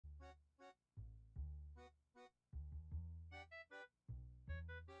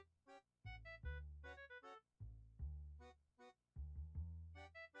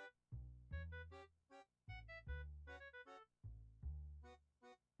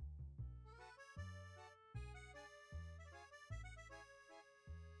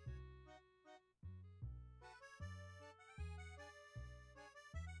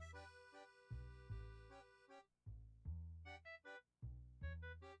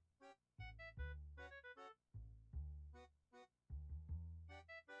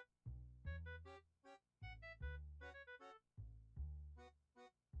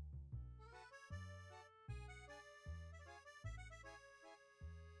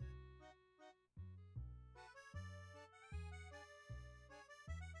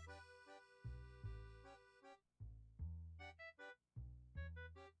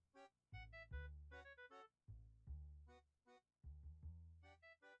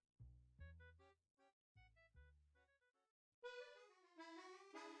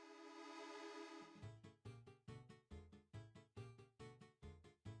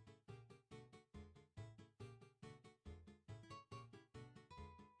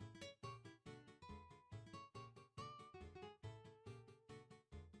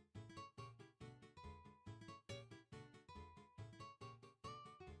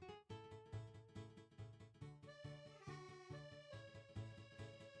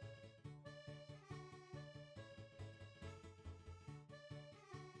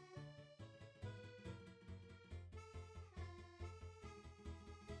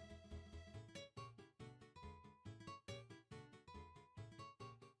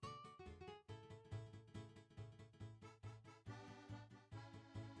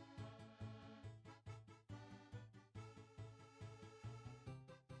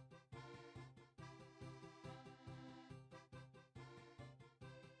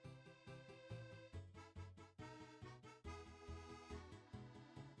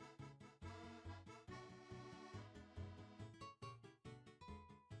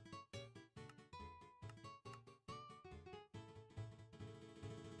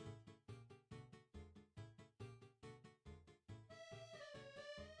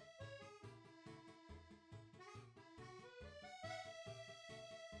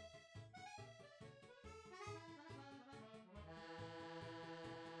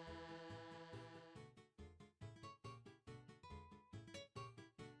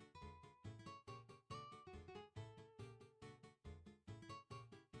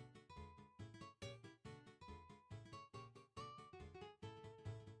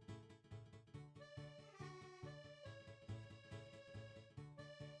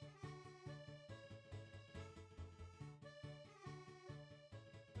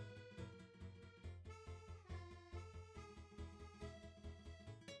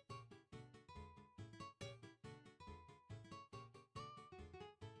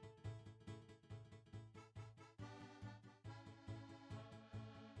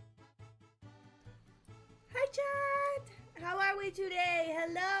Hi, chat. How are we today?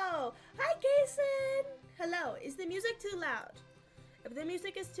 Hello. Hi, Kason. Hello. Is the music too loud? If the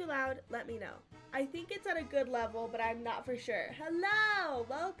music is too loud, let me know. I think it's at a good level, but I'm not for sure. Hello.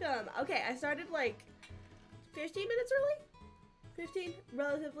 Welcome. Okay, I started like 15 minutes early. 15,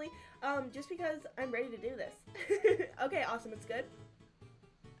 relatively. Just because I'm ready to do this. Okay, awesome. It's good.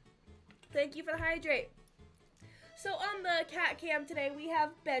 Thank you for the hydrate. So on the cat cam today, we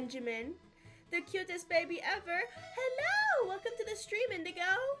have Benjamin, the cutest baby ever. Hello! Welcome to the stream, Indigo.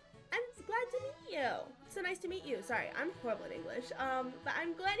 I'm glad to meet you. So nice to meet you. Sorry, I'm horrible at English. But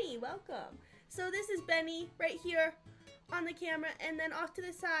I'm Gwenny. Welcome. So this is Benny right here on the camera, and then off to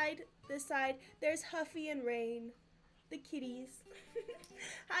the side, this side, there's Huffy and Rain, the kitties.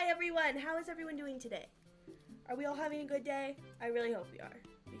 Hi everyone. How is everyone doing today? Are we all having a good day? I really hope we are,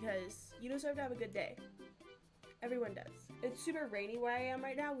 because you deserve to have a good day. Everyone does. It's super rainy where I am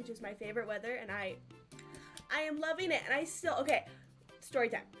right now, which is my favorite weather, and I am loving it. And I still, okay, story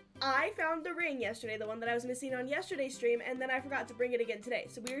time. I found the ring yesterday, the one that I was missing on yesterday's stream, and then I forgot to bring it again today.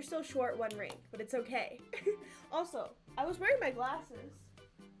 So we were still short one ring, but it's okay. Also, I was wearing my glasses.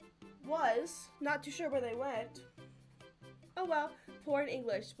 Was not too sure where they went. Oh well, poor in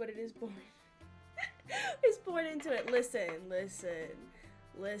English, but it is born. It's born into it. Listen, listen,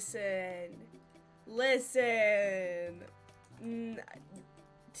 listen. Listen.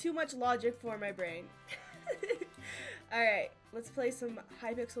 Too much logic for my brain. Alright, let's play some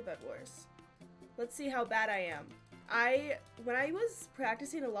Hypixel Bed Wars. Let's see how bad I am. When I was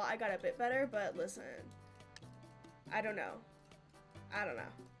practicing a lot, I got a bit better, but listen. I don't know. I don't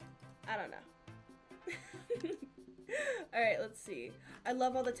know. I don't know. Alright, let's see. I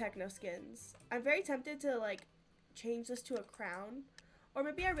love all the techno skins. I'm very tempted to, like, change this to a crown. Or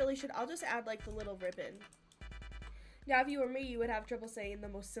maybe I really should. I'll just add, like, the little ribbon. Now, if you were me, you would have trouble saying the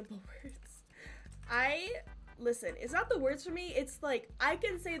most simple words. Listen, it's not the words for me. It's, like, I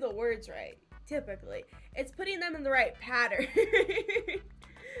can say the words right, typically. It's putting them in the right pattern.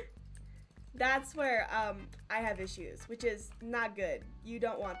 That's where, I have issues, which is not good. You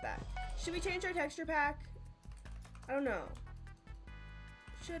don't want that. Should we change our texture pack? I don't know.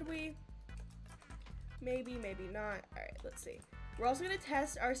 Should we? Maybe, maybe not. Alright, let's see. We're also going to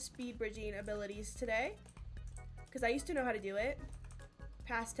test our speed bridging abilities today, because I used to know how to do it.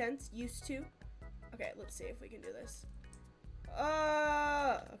 Past tense, used to. Okay, let's see if we can do this.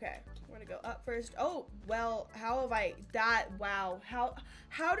 Okay, we're going to go up first. Oh, well, how have I, wow.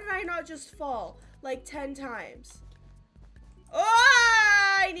 How did I not just fall like 10 times?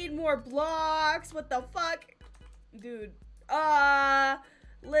 Oh, I need more blocks. What the fuck? Dude,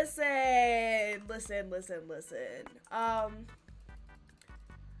 listen.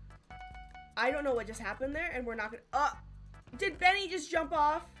 I don't know what just happened there, and we're not gonna, did Benny just jump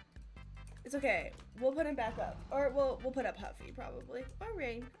off? It's okay, we'll put him back up, or we'll put up Huffy, probably, or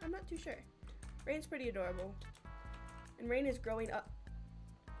Rain, I'm not too sure. Rain's pretty adorable, and Rain is growing up.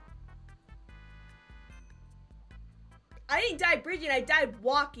 I didn't die bridging, I died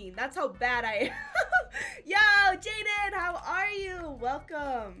walking, that's how bad I am. Yo, Jaden, how are you?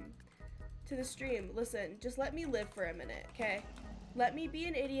 Welcome to the stream. Listen, just let me live for a minute, okay? Let me be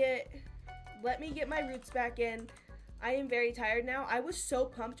an idiot. Let me get my roots back in. I am very tired now. I was so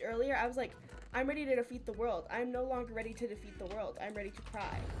pumped earlier. I was like, I'm ready to defeat the world. I'm no longer ready to defeat the world. I'm ready to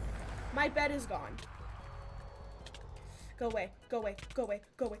cry. My bed is gone. Go away, go away, go away,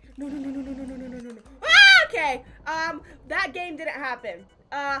 go away. No. Ah, okay. That game didn't happen.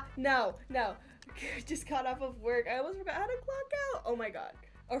 No. Just got off of work. I almost forgot how to clock out. Oh my god.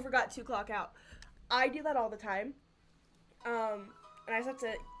 Or forgot to clock out. I do that all the time. And I just have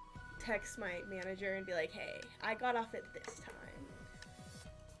to text my manager and be like, hey, I got off at this time.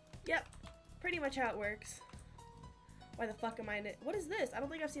 Yep. Pretty much how it works. Why the fuck am I in it? What is this? I don't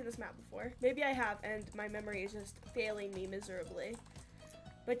think I've seen this map before. Maybe I have, and my memory is just failing me miserably.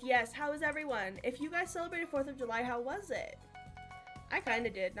 But yes, how is everyone? If you guys celebrated 4th of July, how was it? I kind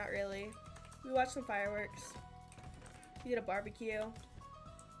of did, not really. We watched some fireworks. We did a barbecue.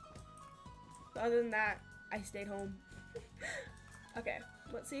 But other than that, I stayed home. Okay,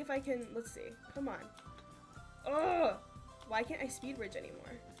 let's see if I can, let's see. Come on. Ugh! Why can't I speed bridge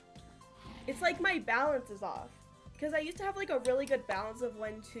anymore? It's like my balance is off. Because I used to have like a really good balance of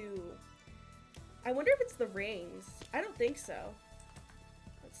when to... I wonder if it's the rings. I don't think so.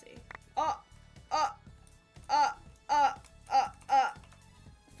 Let's see.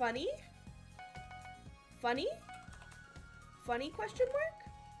 Funny? Funny? Funny question mark?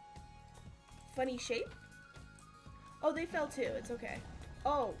 Funny shape? Oh, they fell too. It's okay.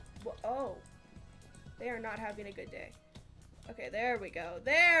 Oh. Oh. They are not having a good day. Okay, there we go.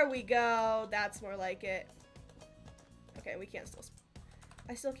 There we go. That's more like it. Okay, we can't still.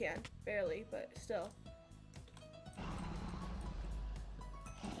 I still can, barely, but still.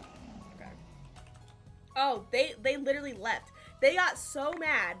 Okay. Oh, they literally left. They got so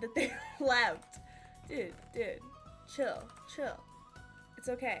mad that they left. Dude, chill. It's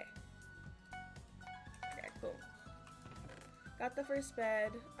okay. Okay, cool. Got the first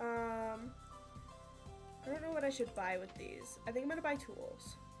bed. I don't know what I should buy with these. I think I'm gonna buy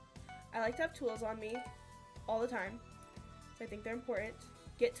tools. I like to have tools on me all the time. So I think they're important.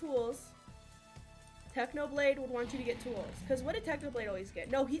 Get tools. Technoblade would want you to get tools. Because what did Technoblade always get?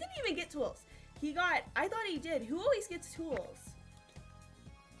 No, he didn't even get tools. He got, I thought he did. Who always gets tools?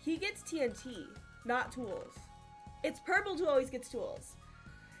 He gets TNT, not tools. It's Purple who always gets tools.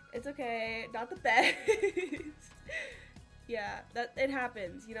 It's okay, not the best. Yeah, it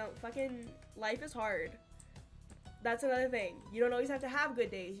happens. You know, fucking life is hard. That's another thing. You don't always have to have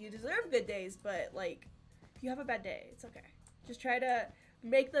good days. You deserve good days, but like, if you have a bad day, it's okay. Just try to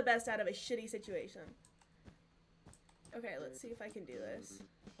make the best out of a shitty situation. Okay, let's see if I can do this.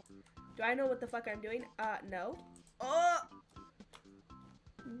 Do I know what the fuck I'm doing? No. Oh!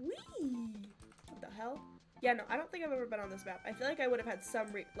 Whee! What the hell? Yeah, no, I don't think I've ever been on this map. I feel like I would have had some,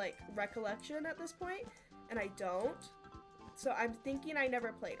 recollection at this point, and I don't. So I'm thinking I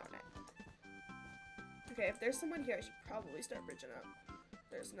never played on it. Okay, if there's someone here, I should probably start bridging up.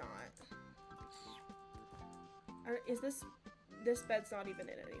 There's not. Is this bed's not even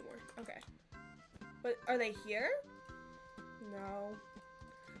in it anymore. Okay. But are they here? No.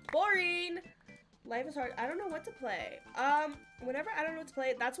 Boring! Life is hard. I don't know what to play. Whenever I don't know what to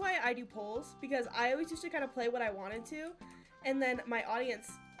play, that's why I do polls, because I always used to kind of play what I wanted to, and then my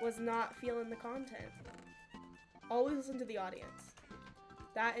audience was not feeling the content. Always listen to the audience.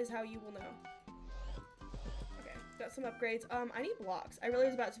 That is how you will know. Okay, got some upgrades. I need blocks. I really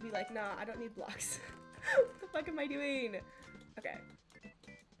was about to be like, nah, I don't need blocks. What the fuck am I doing? Okay.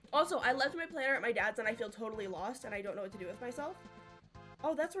 Also, I left my planner at my dad's and I feel totally lost and I don't know what to do with myself.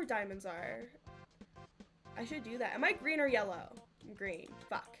 Oh, that's where diamonds are. I should do that. Am I green or yellow? I'm green.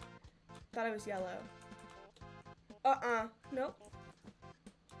 Fuck. Thought I was yellow. Nope.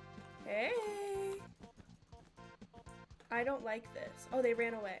 Hey. I don't like this. Oh, they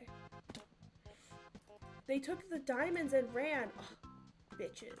ran away. They took the diamonds and ran. Oh,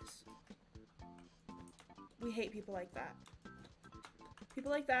 bitches. We hate people like that.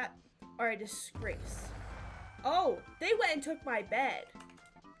 People like that are a disgrace. Oh, they went and took my bed.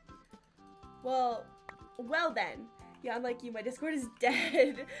 Well then. Yeah, unlike you, my Discord is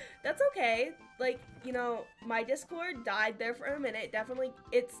dead. That's okay. Like, you know, my Discord died there for a minute.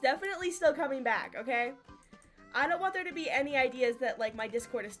 It's definitely still coming back, okay? I don't want there to be any ideas that, like, my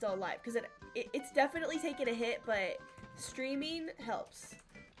Discord is still alive, because it's definitely taken a hit, but streaming helps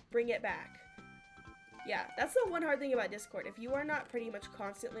bring it back. Yeah, that's the one hard thing about Discord. If you are not pretty much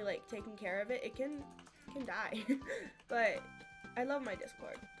constantly, like, taking care of it, it can die. But I love my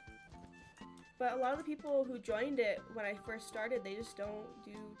Discord. But a lot of the people who joined it when I first started, they just don't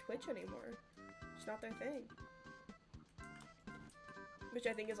do Twitch anymore. It's not their thing. Which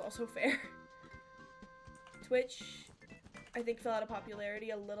I think is also fair. Twitch, I think, fell out of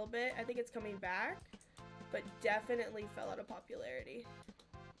popularity a little bit. I think it's coming back, but definitely fell out of popularity.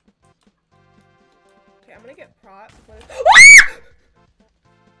 Okay, I'm gonna get prop before this.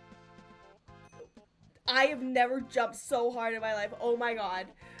 I have never jumped so hard in my life. Oh my god.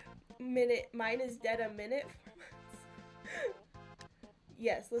 Mine is dead a minute.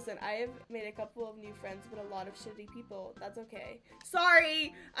 Yes, listen, I have made a couple of new friends, but a lot of shitty people. That's okay.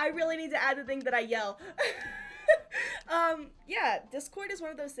 Sorry! I really need to add the thing that I yell. Yeah, Discord is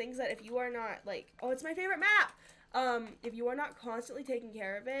one of those things that if you are not, like, oh, it's my favorite map! If you are not constantly taking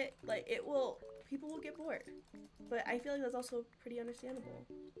care of it, like, people will get bored. But I feel like that's also pretty understandable.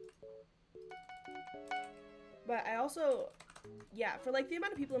 But I also, yeah, for like the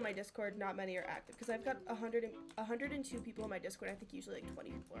amount of people in my Discord, not many are active, because I've got 102 people in my Discord. I think usually like 20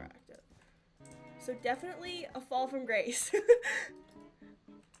 people are active. So definitely a fall from grace.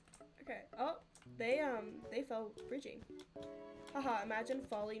 Okay. Oh, they fell bridging. Haha, imagine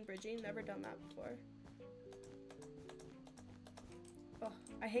falling bridging. Never done that before. Oh,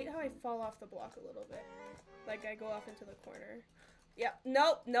 I hate how I fall off the block a little bit. Like I go off into the corner. Yep.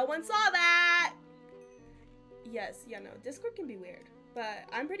 Nope. No one saw that. Yes, yeah, no, Discord can be weird, but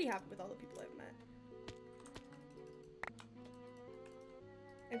I'm pretty happy with all the people I've met.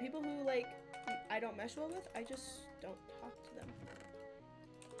 And people who, like, I don't mesh well with, I just don't talk to them.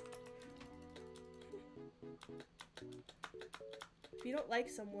 If you don't like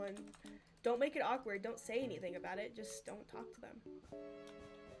someone, don't make it awkward, don't say anything about it, just don't talk to them.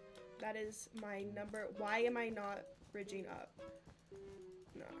 That is my why am I not bridging up.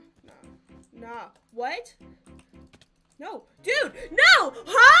 No, no, no. What? No, dude, no,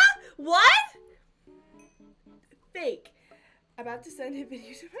 huh? What? Fake. About to send a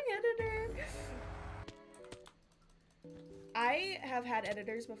video to my editor. I have had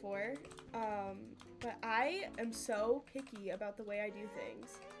editors before, but I am so picky about the way I do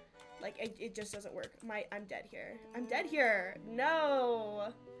things. Like, it just doesn't work. I'm dead here. I'm dead here.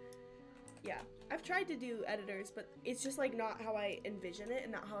 No. Yeah, I've tried to do editors, but it's just like not how I envision it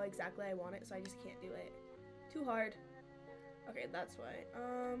and not how exactly I want it, so I just can't do it. Too hard. Okay, that's why.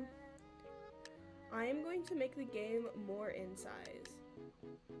 I am going to make the game more in size.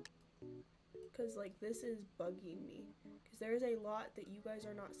 Because, like, this is bugging me. Because there is a lot that you guys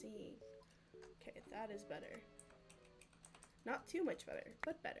are not seeing. Okay, that is better. Not too much better,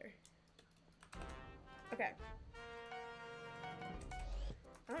 but better. Okay.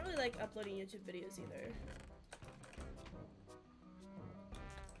 I don't really like uploading YouTube videos either.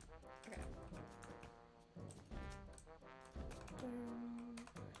 Okay.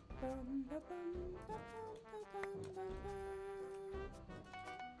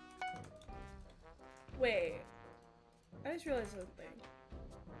 Wait. I just realized something.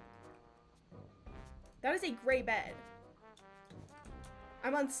 That is a gray bed.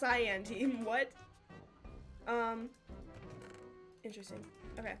 I'm on cyan team. What? Interesting.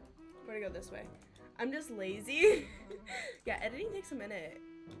 Okay, we're gonna go this way. I'm just lazy. Yeah, editing takes a minute.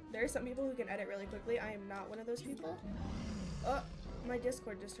 There are some people who can edit really quickly. I am not one of those people. Oh, my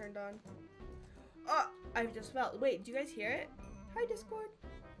Discord just turned on. Oh, I just felt. Wait, do you guys hear it? Hi, Discord.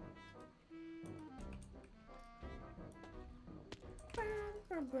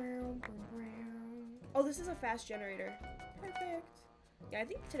 Oh, this is a fast generator. Perfect. Yeah, I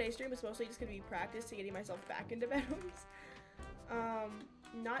think today's stream is mostly just gonna be practice to getting myself back into bedrooms.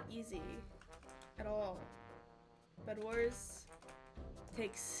 Not easy at all. Bedwars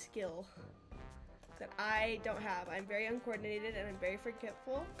takes skill that I don't have. I'm very uncoordinated and I'm very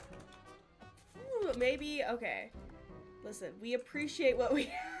forgetful. Ooh, maybe, okay. Listen, we appreciate what we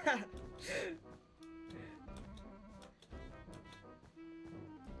have.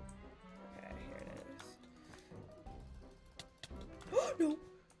 Okay, here it is. No!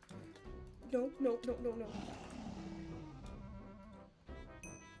 No, no, no, no, no.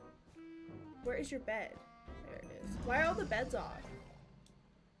 Where is your bed? There it is. Why are all the beds off?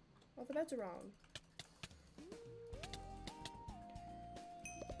 All the beds are wrong.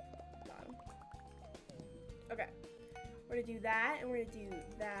 Bottom. Okay. We're gonna do that, and we're gonna do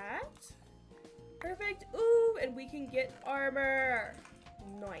that. Perfect. Ooh, and we can get armor.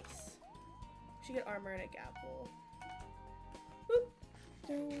 Nice. We should get armor and a gapple. Boop.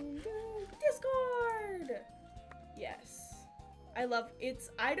 Discord! Yes. I love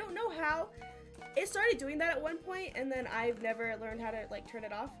it's. I don't know how. It started doing that at one point, and then I've never learned how to like turn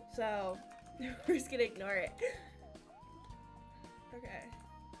it off. So we're just gonna ignore it. Okay.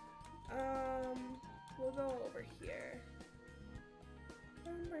 We'll go over here.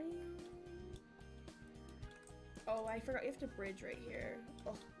 Oh, I forgot you have to bridge right here.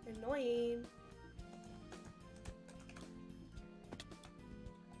 Oh, annoying.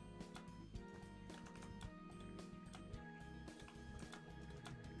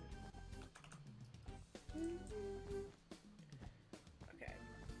 Okay.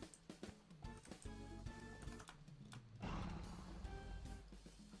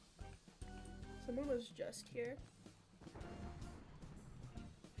 Someone was just here.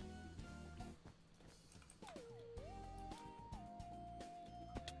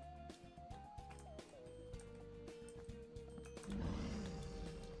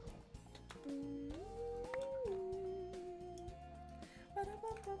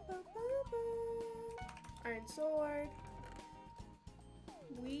 Iron sword.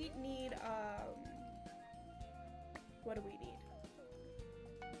 We need, what do we need?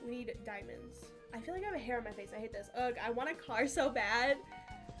 We need diamonds. I feel like I have a hair on my face. I hate this. Ugh, I want a car so bad.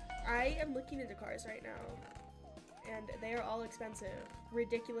 I am looking into cars right now. And they are all expensive.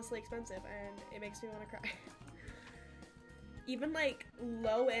 Ridiculously expensive. And it makes me want to cry. Even like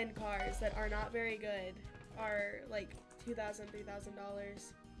low-end cars that are not very good are like $2,000,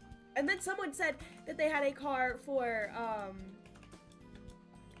 $3,000. And then someone said that they had a car for,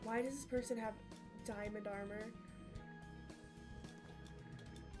 why does this person have diamond armor?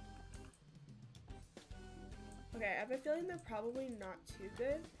 Okay, I have a feeling they're probably not too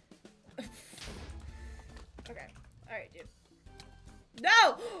good. Okay, alright, dude.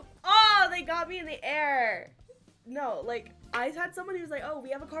 No! Oh, they got me in the air! No, like, I had someone who was like, oh, we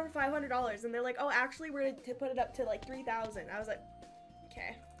have a car for $500, and they're like, oh, actually, we're gonna put it up to, like, $3,000. I was like,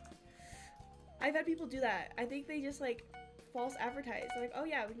 okay. I've had people do that. I think they just like false advertise. They're like, oh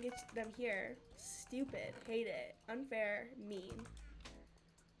yeah, we can get them here. Stupid. Hate it. Unfair. Mean.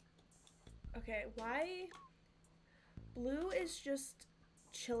 Okay, why? Blue is just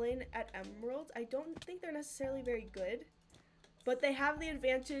chilling at emeralds. I don't think they're necessarily very good, but they have the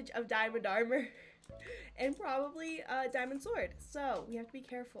advantage of diamond armor and probably diamond sword. So we have to be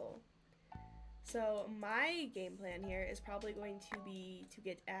careful. So my game plan here is probably going to be to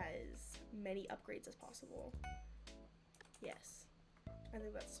get as many upgrades as possible. Yes, I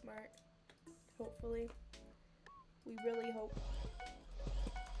think that's smart. Hopefully. We really hope.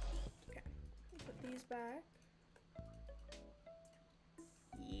 Okay, put these back.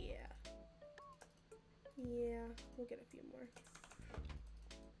 Yeah. Yeah, we'll get a few more.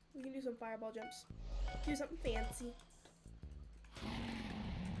 We can do some fireball jumps. Do something fancy.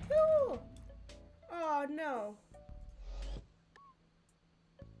 Woo! Oh no.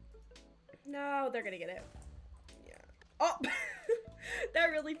 No, they're gonna get it. Yeah. Oh! That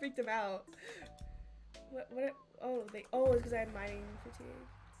really freaked him out. Oh, it's because I had mining fatigue.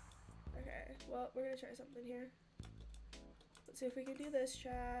 Okay, well, we're gonna try something here. Let's see if we can do this,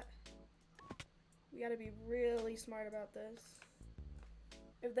 chat. We gotta be really smart about this.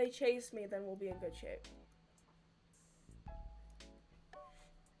 If they chase me, then we'll be in good shape.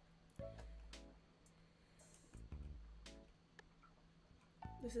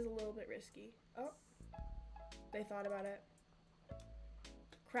 This is a little bit risky. Oh, they thought about it.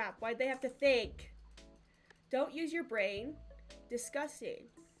 Crap, why'd they have to think? Don't use your brain. Disgusting.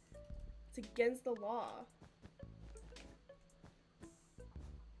 It's against the law.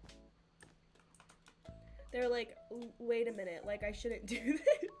 They're like, wait a minute, like I shouldn't do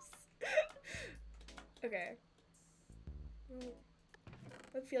this. Okay. Well,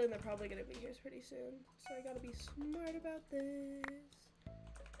 I'm feeling they're probably gonna be here pretty soon, so I gotta be smart about this.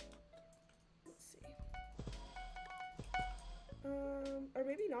 Let's see. Or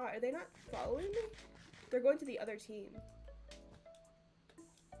maybe not. Are they not following me? They're going to the other team.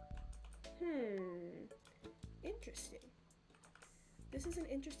 Interesting. This is an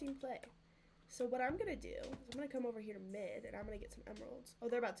interesting play. So what I'm gonna do is I'm gonna come over here to mid and I'm gonna get some emeralds. Oh,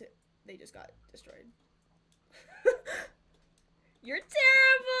 they just got destroyed. You're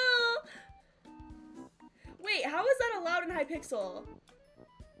terrible! Wait, how is that allowed in Hypixel?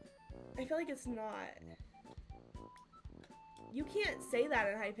 I feel like it's not. You can't say that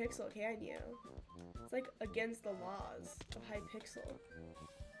in Hypixel, can you? It's like against the laws of Hypixel.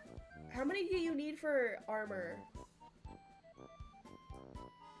 How many do you need for armor?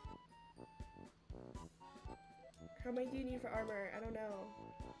 How many do you need for armor? I don't know.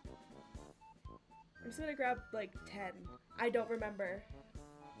 I'm just gonna grab like 10. I don't remember.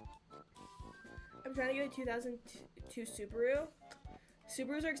 I'm trying to get a 2002 Subaru.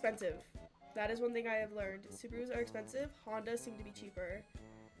 Subarus are expensive. That is one thing I have learned. Subarus are expensive. Hondas seem to be cheaper.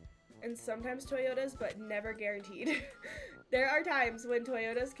 And sometimes Toyotas, but never guaranteed. There are times when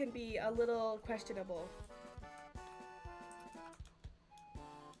Toyotas can be a little questionable.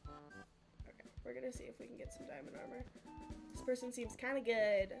 Okay, we're gonna see if we can get some diamond armor. This person seems kind of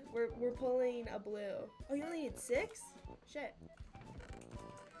good. We're pulling a blue. Oh, you only need 6? Shit.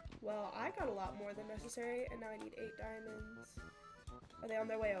 Well, I got a lot more than necessary, and now I need 8 diamonds. Are they on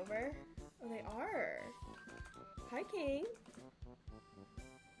their way over? Oh, they are. Hi, King.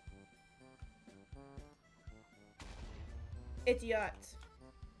 It's yacht.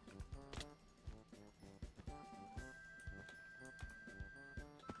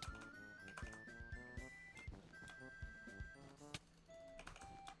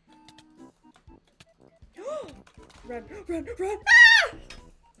 Run, run, run! Ah!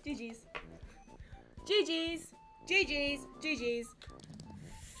 GG's. GG's. GG's. GG's.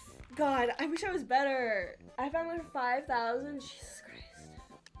 God, I wish I was better. I found like 5,000. Jesus Christ.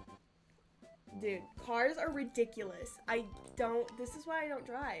 Dude, cars are ridiculous. This is why I don't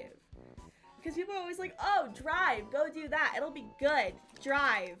drive. Because people are always like, oh, drive, go do that. It'll be good.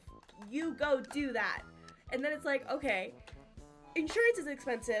 Drive. You go do that. And then it's like, okay, insurance is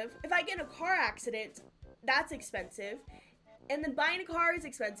expensive. If I get in a car accident, that's expensive. And then buying a car is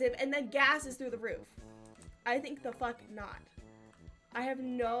expensive. And then gas is through the roof. I think the fuck not. I have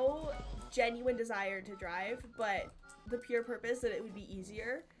no genuine desire to drive, but the pure purpose that it would be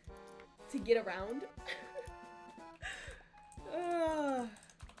easier to get around.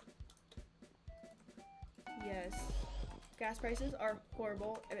 Yes. Gas prices are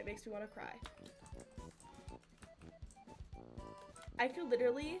horrible and it makes me want to cry. I could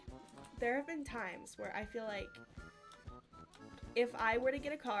literally, there have been times where I feel like if I were to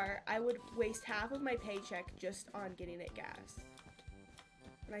get a car, I would waste half of my paycheck just on getting it gas.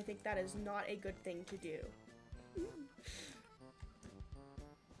 And I think that is not a good thing to do. Boop,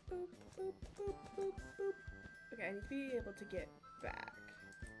 boop, boop, boop, boop. Okay, I need to be able to get back.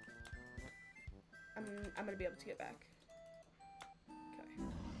 I'm gonna be able to get back. Okay.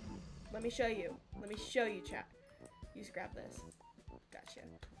 Let me show you. Let me show you, chat. You just grab this. Gotcha.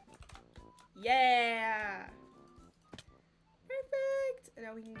 Yeah! Perfect! And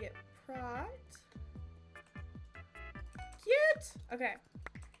now we can get propped. Cute! Okay.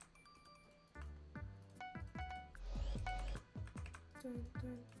 Dun,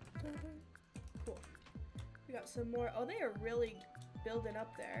 dun, dun, dun. Cool. We got some more. Oh, they are really building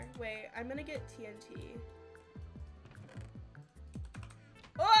up there. Wait, I'm gonna get TNT.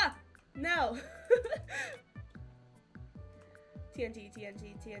 Oh! No! TNT,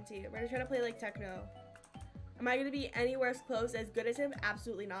 TNT, TNT. We're gonna try to play like techno. Am I gonna be anywhere close as good as him?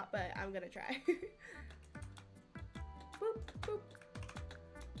 Absolutely not, but I'm gonna try. Boop, boop.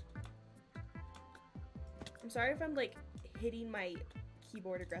 I'm sorry if I'm like hitting my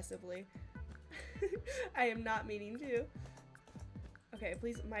keyboard aggressively. I am not meaning to. Okay,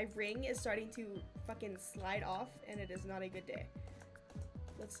 please, my ring is starting to fucking slide off and it is not a good day.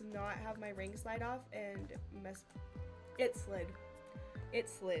 Let's not have my ring slide off and mess. It slid. It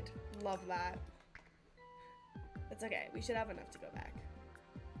slid. Love that. It's okay. We should have enough to go back.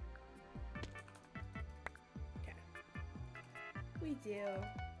 Okay. We do.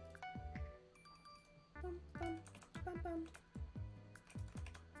 Bum, bum, bum, bum.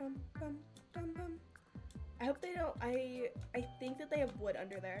 Bum, bum, bum, bum. I hope they don't. I think that they have wood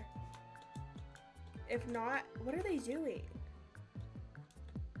under there. If not, what are they doing?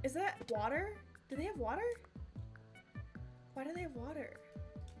 Is that water? Do they have water? Why do they have water?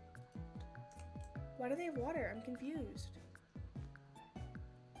 Why do they have water? I'm confused.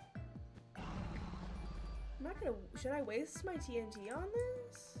 I'm not gonna. Should I waste my TNT on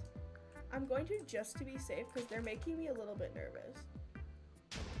this? I'm going to, just to be safe, because they're making me a little bit nervous.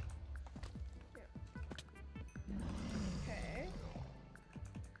 Yeah. Okay.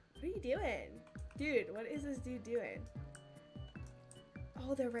 What are you doing? Dude, what is this dude doing?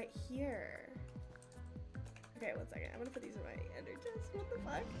 Oh, they're right here. Okay, one second. I'm gonna put these in my ender chest. What the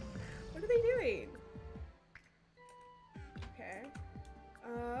fuck? What are they doing? Okay.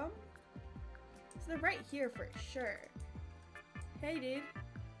 So they're right here for sure. Hey, dude.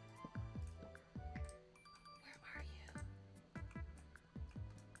 Where are you?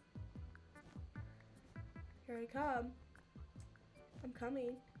 Here I come. I'm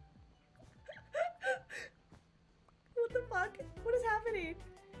coming. What the fuck? What is happening?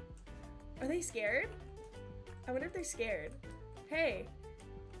 Are they scared? I wonder if they're scared. Hey.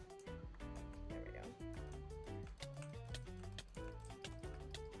 There we go.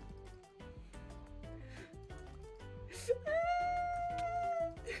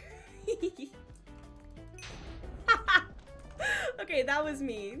 Okay, that was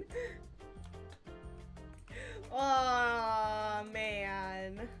mean. Oh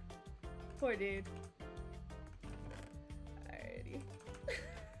man. Poor dude. Alrighty.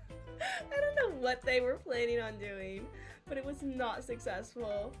 I don't know what they were planning on doing, but it was not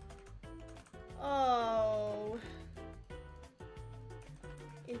successful. Oh.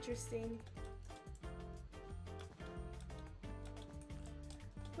 Interesting.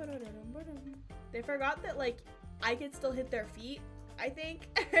 They forgot that, like, I could still hit their feet, I think.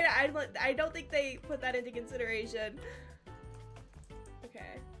 I don't think they put that into consideration.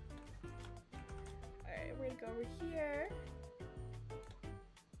 Okay. Alright, we're gonna go over here.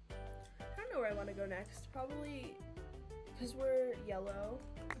 I don't know where I want to go next. Probably, because we're yellow,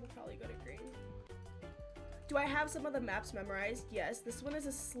 we'll probably go to green. Do I have some of the maps memorized? Yes. This one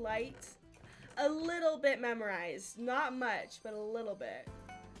is a little bit memorized. Not much, but a little bit.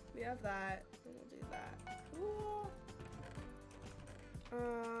 We have that, and we'll do that. Cool.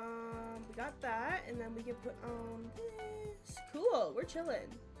 We got that, and then we can put on this. Cool, we're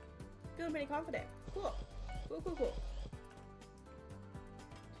chilling. Feeling pretty confident. Cool. Cool, cool, cool.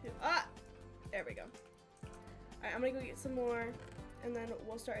 There we go. Alright, I'm gonna go get some more, and then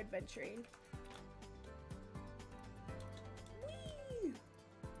we'll start adventuring. Whee!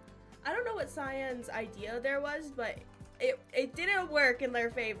 I don't know what Cyan's idea there was, but it didn't work in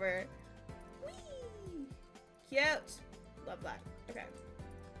their favor. Whee! Cute. Love that. Okay.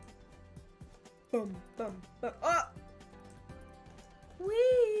 Boom, boom, boom. Oh!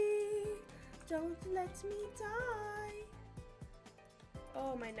 Whee! Don't let me die.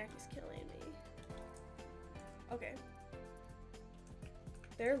 Oh, my neck is killing me. Okay.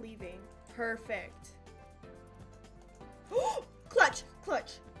 They're leaving. Perfect. Clutch!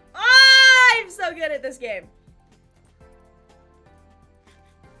 Clutch! Oh, I'm so good at this game.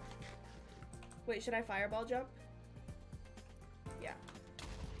 Wait, should I fireball jump? Yeah.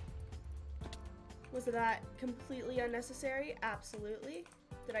 Was that completely unnecessary? Absolutely.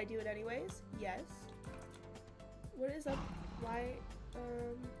 Did I do it anyways? Yes. What is up? Why?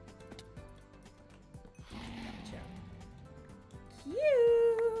 Gotcha. Cute!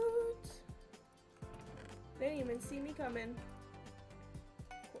 They didn't even see me coming.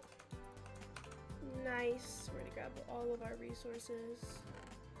 Cool. Nice. We're gonna grab all of our resources.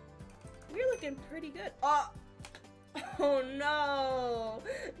 We're looking pretty good. Oh! Oh no!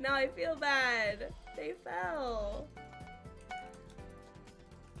 Now I feel bad. They fell.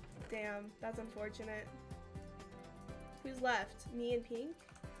 Damn, that's unfortunate. Who's left? Me and Pink?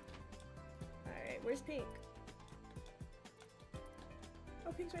 Alright, where's Pink?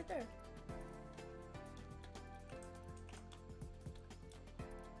 Oh, Pink's right there.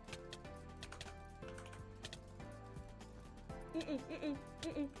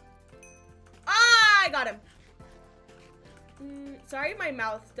 Ah, I got him. Sorry, my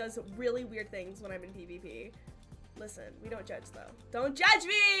mouth does really weird things when I'm in PvP. Listen, we don't judge though. Don't judge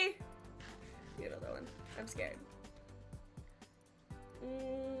me! You know that one. I'm scared.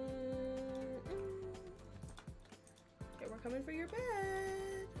 Okay, we're coming for your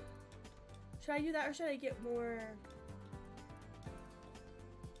bed. Should I do that or should I get more?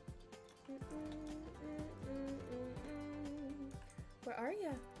 Where are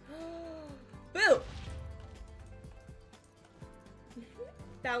you? Boo!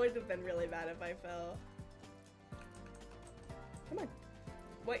 That would have been really bad if I fell. Come on.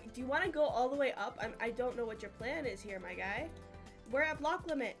 Wait, do you want to go all the way up? I don't know what your plan is here, my guy. We're at block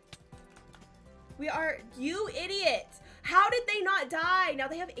limit. We are, you idiot! How did they not die? Now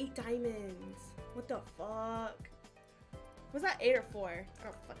they have 8 diamonds. What the fuck? Was that 8 or 4? I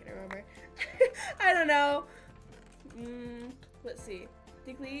don't fucking remember. I don't know. Let's see.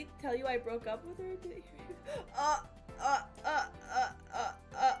 Did Glee tell you I broke up with her?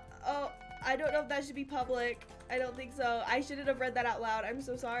 Oh, I don't know if that should be public. I don't think so. I shouldn't have read that out loud. I'm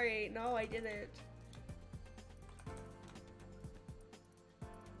so sorry. No, I didn't.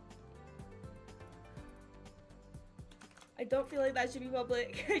 I don't feel like that should be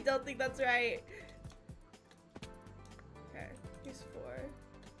public. I don't think that's right. Okay, here's 4.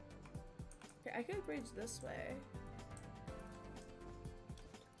 Okay, I could bridge this way.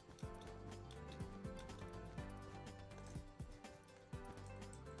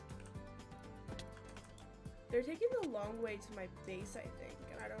 They're taking the long way to my base, I think,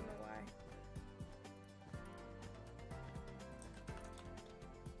 and I don't know why.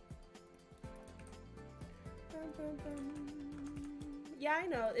 Yeah, I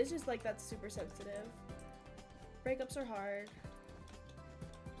know. It's just like that's super sensitive. Breakups are hard.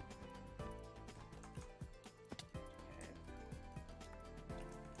 Okay.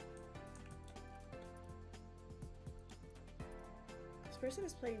 This person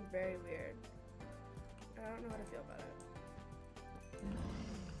is playing very weird. I don't know how to feel about it.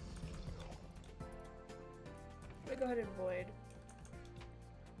 I'm gonna go ahead and void.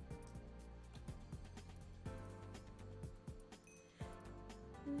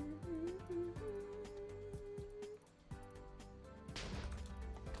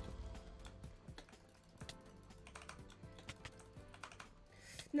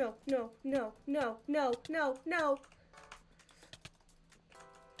 No, no, no, no, no, no, no.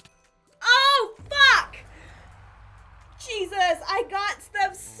 Oh, fuck! Jesus, I got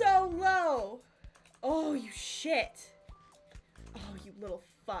them so low. Oh, you shit. Oh, you little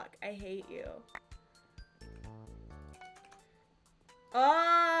fuck. I hate you.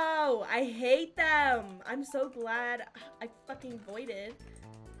 Oh, I hate them. I'm so glad I fucking voided.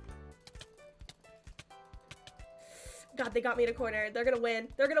 God, they got me in a corner. They're gonna win.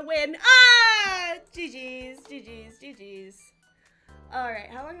 They're gonna win. Ah! GG's, GG's, GG's. Alright,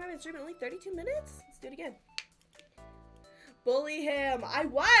 how long have I been streaming? Only 32 minutes? Let's do it again. Bully him. I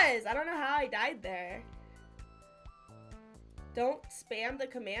was. I don't know how I died there. Don't spam the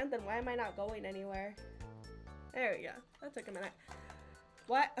command, then why am I not going anywhere? There we go. That took a minute.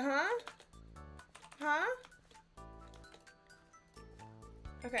 What? Huh? Huh?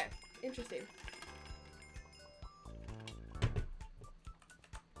 Okay. Interesting.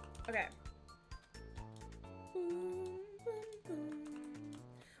 Okay.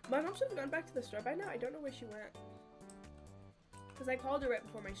 My mom should have gone back to the store by now. I don't know where she went. Because I called her right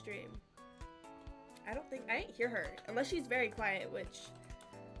before my stream. I didn't hear her. Unless she's very quiet, which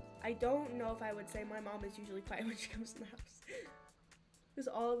I don't know if I would say my mom is usually quiet when she comes in the house. Because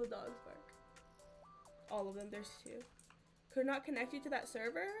all of the dogs bark. All of them. There's 2. Could not connect you to that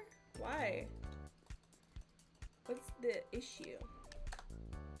server? Why? What's the issue?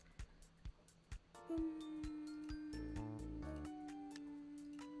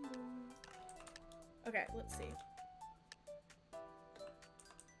 Okay, let's see.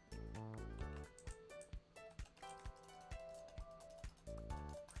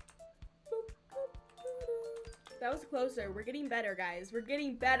 That was closer. We're getting better, guys. We're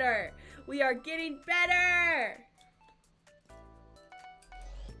getting better. We are getting better.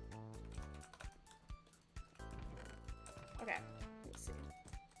 Okay, let's see.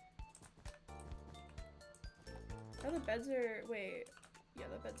 Oh, the beds are, wait. Yeah,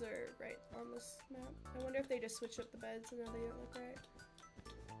 the beds are right on this map. I wonder if they just switched up the beds and now they don't look right.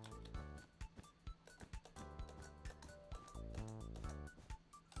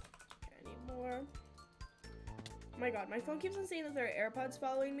 Okay, I need more. Oh my god, my phone keeps on saying that there are AirPods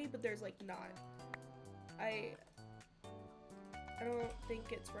following me, but there's like not. I don't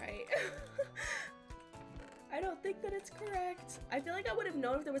think it's right. I don't think that it's correct. I feel like I would have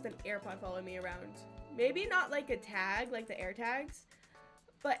known if there was an AirPod following me around. Maybe not like a tag, like the air tags,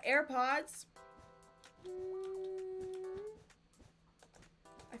 but AirPods.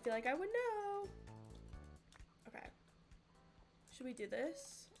 I feel like I would know. Okay. Should we do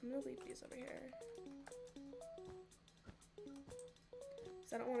this? I'm gonna leave these over here.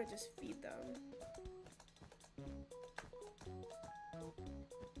 Because I don't want to just feed them.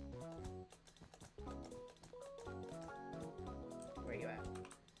 Where are you at?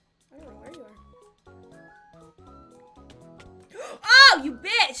 I don't know where you are. Oh, you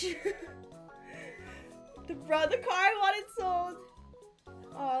bitch! the car I wanted sold.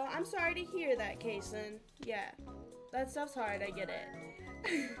 Oh, I'm sorry to hear that, Kason. Yeah, that stuff's hard, I get it.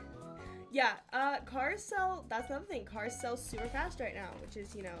 Yeah, cars sell, that's another thing, cars sell super fast right now, which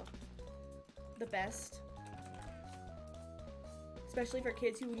is, you know, the best. Especially for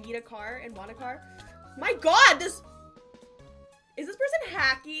kids who need a car and want a car. My god, is this person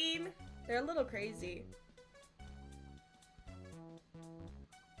hacking? They're a little crazy.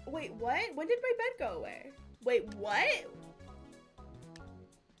 Wait, what? When did my bed go away? Wait, what?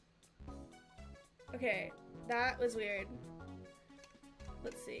 Okay, that was weird.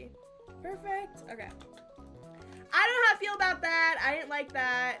 Let's see. Perfect. Okay. I don't know how I feel about that. I didn't like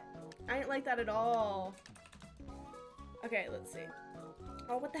that. I didn't like that at all. Okay, let's see.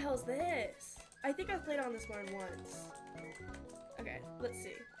 Oh, what the hell is this? I think I've played on this one once. Okay, let's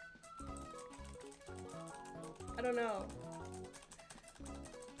see. I don't know.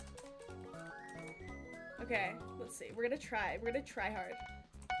 Okay, let's see. We're gonna try. We're gonna try hard.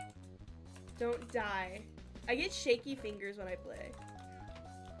 Don't die. I get shaky fingers when I play.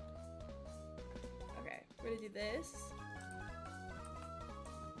 Okay, we're gonna do this.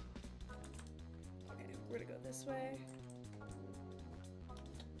 Okay, we're gonna go this way.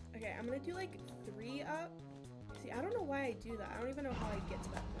 Okay, I'm gonna do like 3 up. See, I don't know why I do that. I don't even know how I get to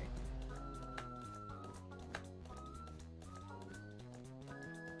that point.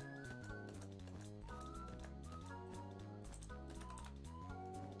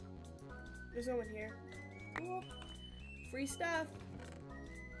 There's no one here. Cool. Free stuff.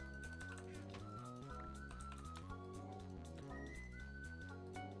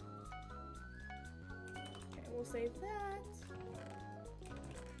 Okay, we'll save that.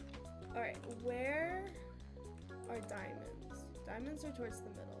 Alright, where are diamonds? Diamonds are towards the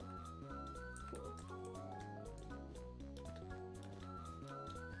middle.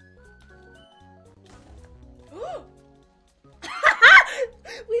 Cool.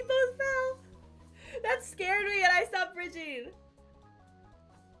 We both fell! That scared me and I stopped bridging.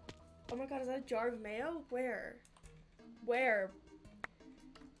 Oh my god, is that a jar of mayo? Where? Where?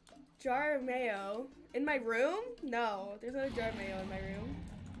 Jar of mayo? In my room? No, there's not a jar of mayo in my room.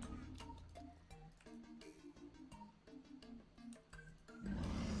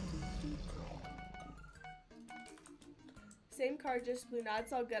 Same car, just blue. Nah,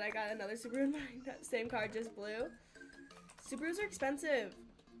 it's all good. I got another Subaru in mine. Same car, just blue. Subarus are expensive.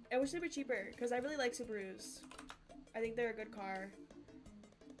 I wish they were cheaper, because I really like Subarus. I think they're a good car.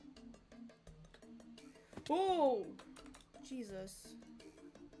 Oh! Jesus.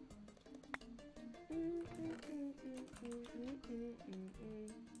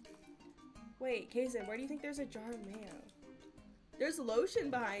 Wait, Kaysen, where do you think there's a jar of mayo? There's lotion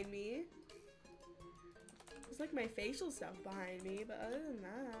behind me. There's like my facial stuff behind me, but other than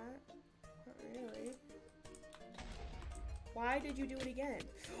that, not really. Why did you do it again?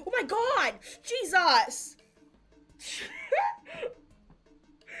 Oh my god! Jesus!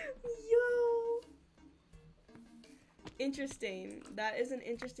 Yo! Interesting. That is an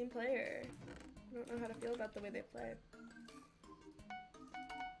interesting player. I don't know how to feel about the way they play.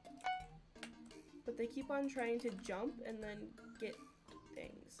 But they keep on trying to jump and then get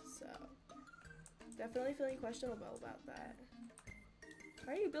things, so. Definitely feeling questionable about that.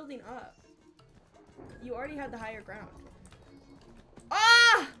 How are you building up? You already had the higher ground.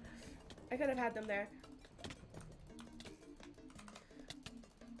 Ah! I could have had them there.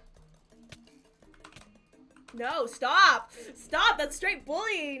 No, stop! Stop! That's straight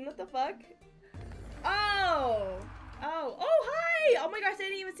bullying! What the fuck? Oh! Oh, hi! Oh my gosh, I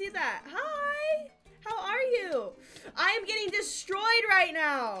didn't even see that. Hi! How are you? I am getting destroyed right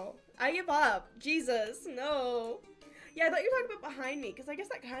now. I give up. Jesus, no. Yeah, I thought you were talking about behind me, because I guess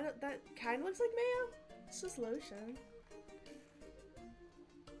that kind of looks like mayo. It's just lotion.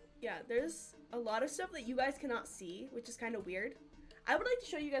 Yeah, there's a lot of stuff that you guys cannot see, which is kind of weird. I would like to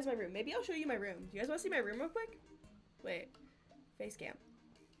show you guys my room. Maybe I'll show you my room. Do you guys want to see my room real quick? Wait, face cam.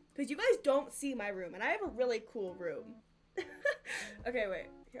 Because you guys don't see my room, and I have a really cool room. Okay, wait.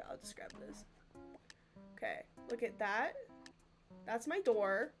 Here, I'll just grab this. Okay, look at that. That's my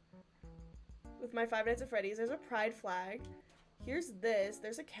door with my Five Nights at Freddy's. There's a pride flag. Here's this.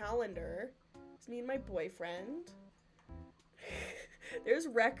 There's a calendar. It's me and my boyfriend. There's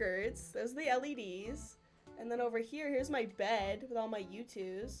records. There's the LEDs. And then over here, here's my bed with all my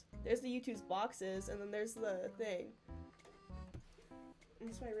U2s. There's the U2s boxes, and then there's the thing. And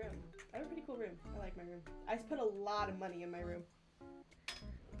it's my room. I have a pretty cool room. I like my room. I put a lot of money in my room.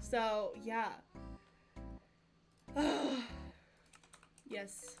 So, yeah.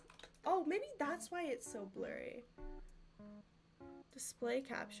 Yes. Oh, maybe that's why it's so blurry. Display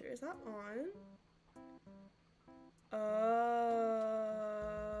capture. Is that on?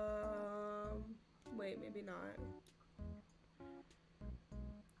 Wait, maybe not.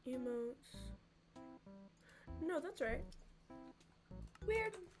 Emotes. No, that's right.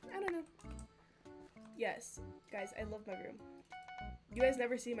 Weird. I don't know. Yes. Guys, I love my room. You guys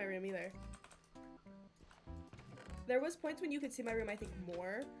never see my room either. There was points when you could see my room, I think,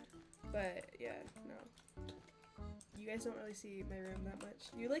 more. But, yeah, no. You guys don't really see my room that much.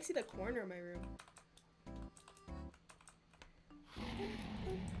 You, like, see the corner of my room.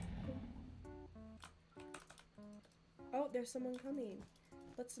 Oh, there's someone coming.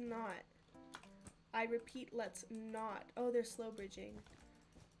 Let's not. I repeat, let's not. Oh, they're slow bridging.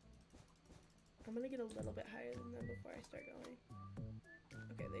 I'm gonna get a little bit higher than them before I start going.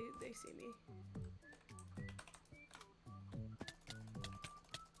 Okay, they see me.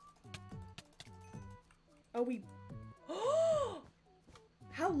 Oh, we... Oh!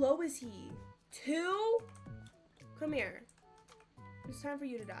 How low is he? 2? Come here. It's time for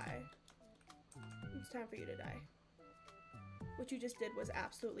you to die. It's time for you to die. What you just did was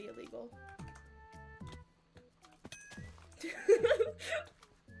absolutely illegal.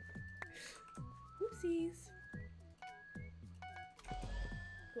 Oopsies.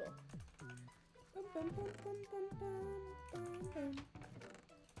 Cool.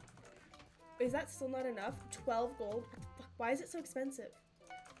 Is that still not enough? 12 gold? Fuck, why is it so expensive?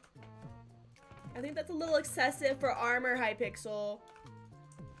 I think that's a little excessive for armor, Hypixel.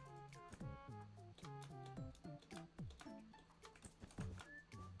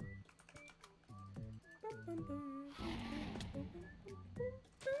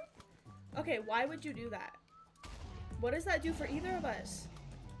 Okay, why would you do that? What does that do for either of us?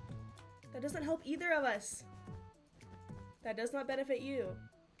 That doesn't help either of us. That does not benefit you.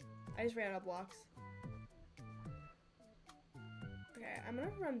 I just ran out of blocks. Okay, I'm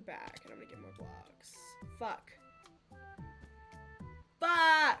gonna run back and I'm gonna get more blocks. Fuck.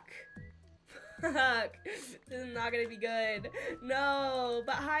 Fuck! Fuck! This is not gonna be good. No!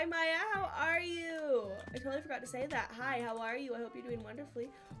 But hi, Maya, how are you? I totally forgot to say that. Hi, how are you? I hope you're doing wonderfully.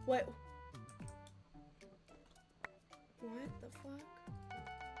 What? What the fuck?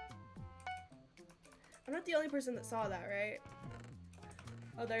 I'm not the only person that saw that, right?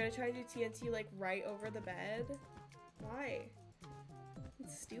 Oh, they're gonna try to do TNT like right over the bed? Why?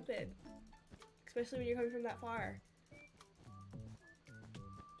 It's stupid. Especially when you're coming from that far.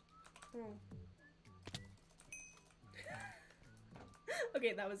 Oh.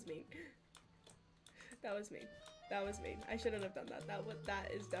 Okay, that was mean. That was mean. That was mean. I shouldn't have done that.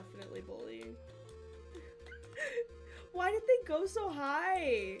 That is definitely bullying. Why did they go so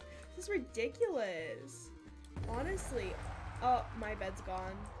high? This is ridiculous. Honestly. Oh, my bed's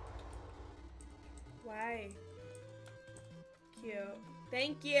gone. Why? Cute.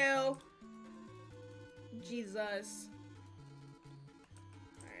 Thank you. Jesus.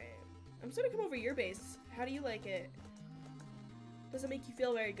 Alright. I'm just gonna come over your base. How do you like it? Doesn't make you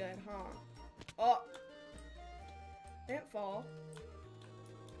feel very good, huh? Oh. It didn't fall.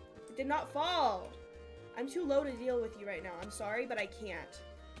 It did not fall. I'm too low to deal with you right now. I'm sorry, but I can't.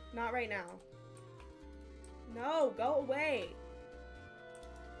 Not right now. No, go away.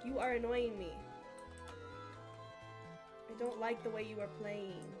 You are annoying me. don't like the way you are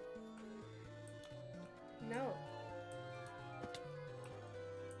playing. No.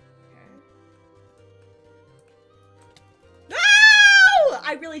 No!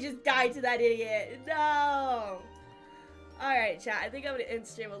 I really just died to that idiot. No. Alright, chat. I think I'm going to end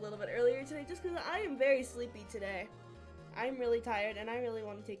stream a little bit earlier today just because I am very sleepy today. I'm really tired and I really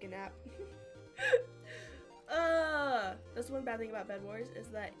want to take a nap. That's one bad thing about Bed Wars is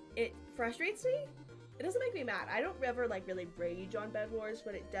that it frustrates me. It doesn't make me mad. I don't ever like really rage on Bed Wars,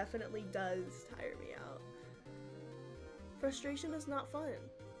 but it definitely does tire me out. Frustration is not fun.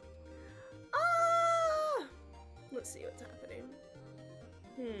 Let's see what's happening.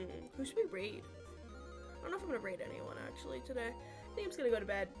 Who should we raid? I don't know if I'm gonna raid anyone actually today. I think I'm just gonna go to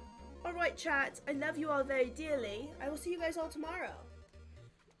bed. Alright, chat. I love you all very dearly. I will see you guys all tomorrow.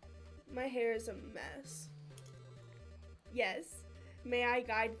 My hair is a mess. Yes. May I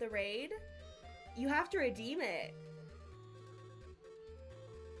guide the raid? You have to redeem it.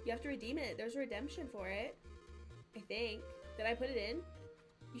 You have to redeem it. There's a redemption for it. I think. Did I put it in?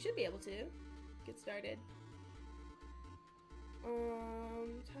 You should be able to. Get started.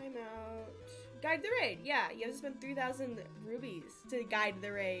 Timeout. Guide the raid. Yeah, you have to spend 3,000 rubies to guide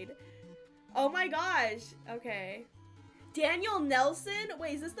the raid. Oh my gosh. Okay. Daniel Nelson?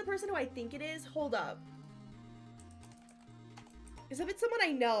 Wait, is this the person who I think it is? Hold up. Is if it's someone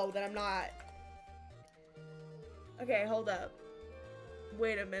I know that I'm not. Okay, hold up.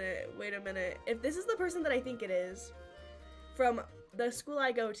 Wait a minute. Wait a minute. If this is the person that I think it is from the school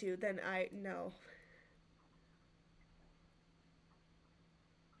I go to, then I know.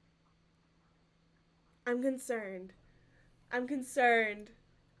 I'm concerned. I'm concerned.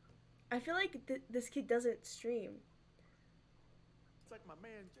 I feel like this kid doesn't stream. It's like my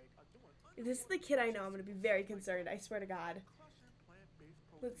man, Jake. If this is the kid I know, I'm gonna be very concerned. I swear to God.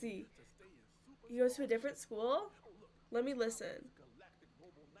 Let's see. He goes to a different school? Let me listen.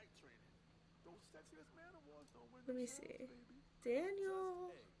 Let me see.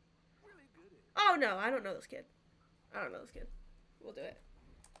 Daniel. Oh no, I don't know this kid. I don't know this kid. We'll do it.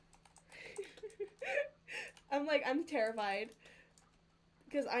 I'm terrified.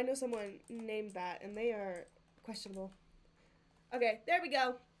 Because I know someone named that and they are questionable. Okay, there we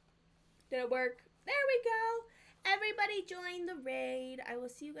go. Did it work? There we go. Everybody join the raid. I will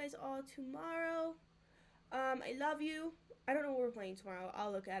see you guys all tomorrow. I love you. I don't know what we're playing tomorrow.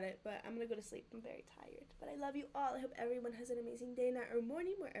 I'll look at it, but I'm gonna go to sleep. I'm very tired. But I love you all. I hope everyone has an amazing day, night, or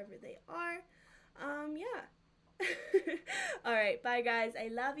morning, wherever they are. Yeah. Alright, bye guys. I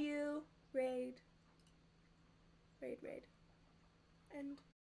love you. Raid. Raid. And